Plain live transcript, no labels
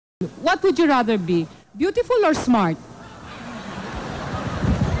what would you rather be? Beautiful or smart?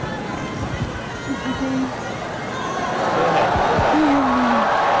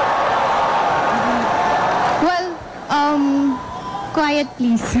 Well, quiet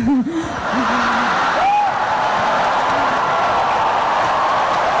please.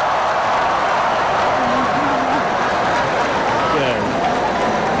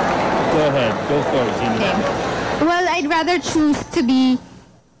 Go ahead. Go for it, Gina. Okay. Well, I'd rather choose to be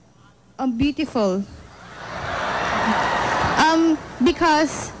beautiful.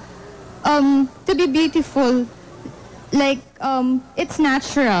 Because to be beautiful, like it's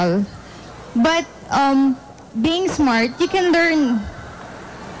natural. But being smart, you can learn.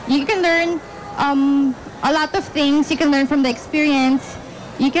 You can learn a lot of things. You can learn from the experience.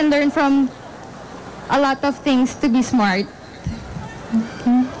 You can learn from a lot of things to be smart.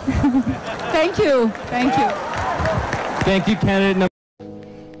 Thank you. Thank you. Thank you, candidate number.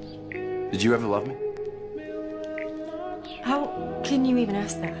 Did you ever love me? How can you even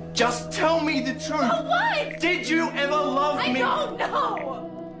ask that? Just tell me the truth. Oh, what? Did you ever love me? I don't know.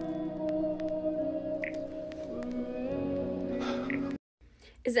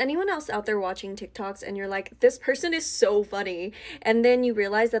 Is anyone else out there watching TikToks and you're like, this person is so funny, and then you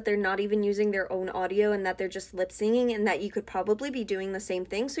realize that they're not even using their own audio and that they're just lip singing and that you could probably be doing the same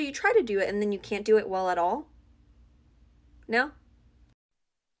thing, so you try to do it and then you can't do it well at all? No?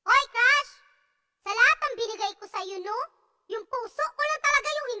 Oy, Crush! Sa lahat ng binigay ko sa'yo, no? Yung puso ko lang talaga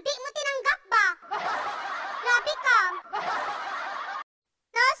yung hindi mo tinanggap ba? Grabe ka!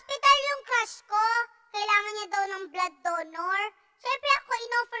 Na-hospital yung crush ko. Kailangan niya daw ng blood donor. Siyempre ako,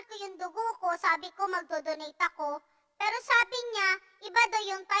 in-offer ko yung dugo ko. Sabi ko magdo-donate ako. Pero sabi niya, iba daw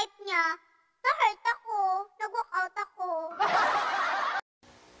yung type niya. Na-hurt ako. Nag-walk out ako.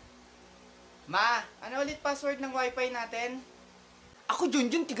 Ma, ano ulit password ng wifi natin? Ako,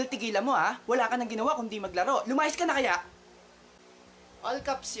 Junjun, tigil-tigilan mo ha. Wala ka nang ginawa kundi maglaro. Lumayas ka na kaya? All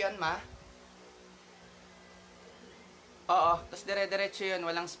caps yun, ma. Oo, tapos dire-diretso yun,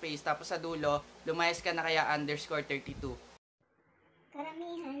 walang space. Tapos sa dulo, lumayas ka na kaya _32.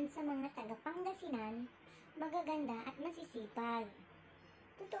 Karamihan sa mga taga-Pangasinan, magaganda at masisipag.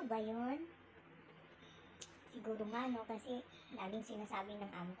 Totoo ba yun? Siguro nga no, kasi laging sinasabi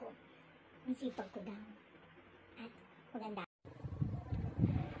ng amo ko, ang sipag ko daw. At maganda.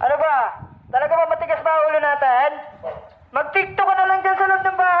 Ano ba? Talaga ba matigas ba ulo natin? Mag-TikTok ka na lang dyan sa loob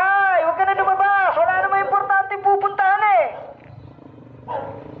ng bahay. Huwag ka na lumabas. Wala namang importante pupuntahan eh.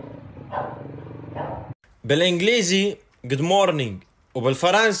 بالانجليزي good morning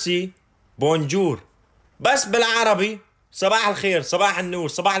وبالفرنسي بونجور بس بالعربي صباح الخير صباح النور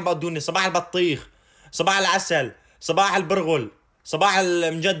صباح البقدونة صباح البطيخ صباح العسل صباح البرغل صباح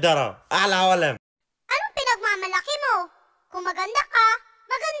المجدرة أعلى علم. Anong pinagmamalaki mo? Kung maganda ka,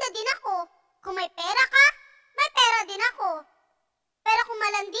 maganda din ako. Kung may pera ka, may pera din ako. Pero kung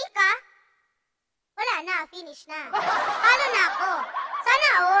malandi ka, wala na, finish na. Paano na ako? Sana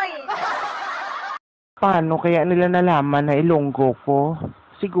all. Paano kaya nila nalaman na ilonggo ko?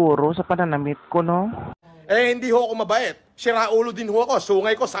 Siguro sa pananamit ko, no? Eh, hindi ho ako mabait. Siraulo din ho ako.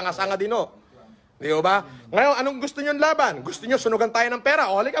 Sungay ko, sanga-sanga din ho. Di ba? Ngayon, anong gusto nyo laban? Gusto nyo sunugan tayo ng pera?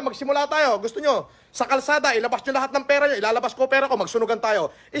 O, halika, magsimula tayo. Gusto nyo, sa kalsada, ilabas nyo lahat ng pera nyo. Ilalabas ko pera ko, magsunugan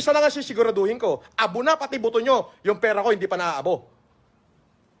tayo. Isa lang ang sisiguraduhin ko. Abo na pati buto nyo. Yung pera ko, hindi pa naaabo.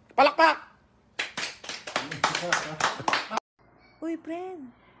 Palakpak! Uy,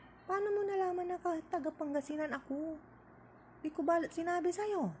 friend. Paano mo nalaman na taga-Pangasinan ako? Di ko balat sinabi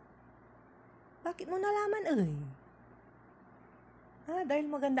sa'yo. Bakit mo nalaman, eh? Ha, dahil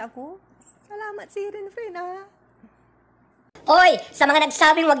maganda ako? Salamat si Rin, friend, ha? Hoy, sa mga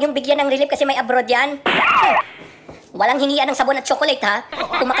nagsabing huwag niyong bigyan ng relief kasi may abroad yan. Walang hingian ng sabon at chocolate, ha?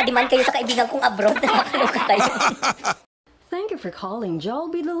 Kung makadiman kayo sa kaibigan kong abroad, makaloka kayo. Thank you for calling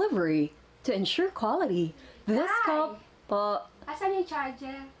Jollibee Delivery. To ensure quality, this call po... Asan yung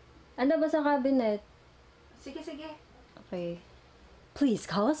charger? Ando ba sa cabinet? Sige, sige. Okay. Please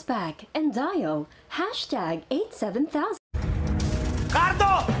call us back and dial #87000.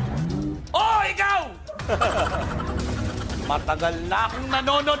 Cardo! Oh, ikaw! Matagal na akong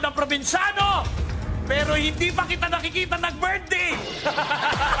nanonood ng Probinsyano, pero hindi pa kita nakikita nag-birthday.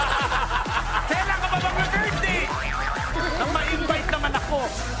 Kailan ka ba mag-birthday? Nang ma-invite naman ako.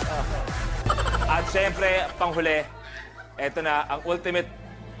 At syempre, panghuli, eto na ang ultimate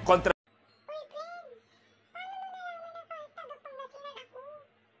kontra.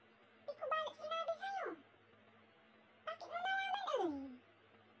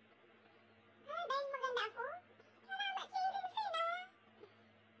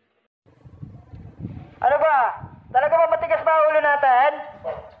 Ano ba? Talaga ba matigas ba ulo natin?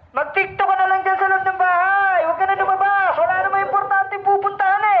 Mag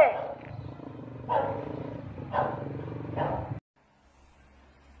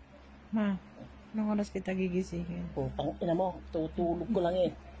Ma, anong oras kita gigisingin? Putang ina mo, tutulog ko lang eh.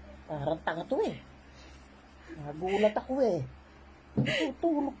 Parang tanga to eh. Nagulat ako eh.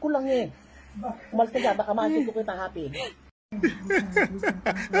 Tutulog ko lang eh. Umalis ka dyan, baka masin ko kita happy.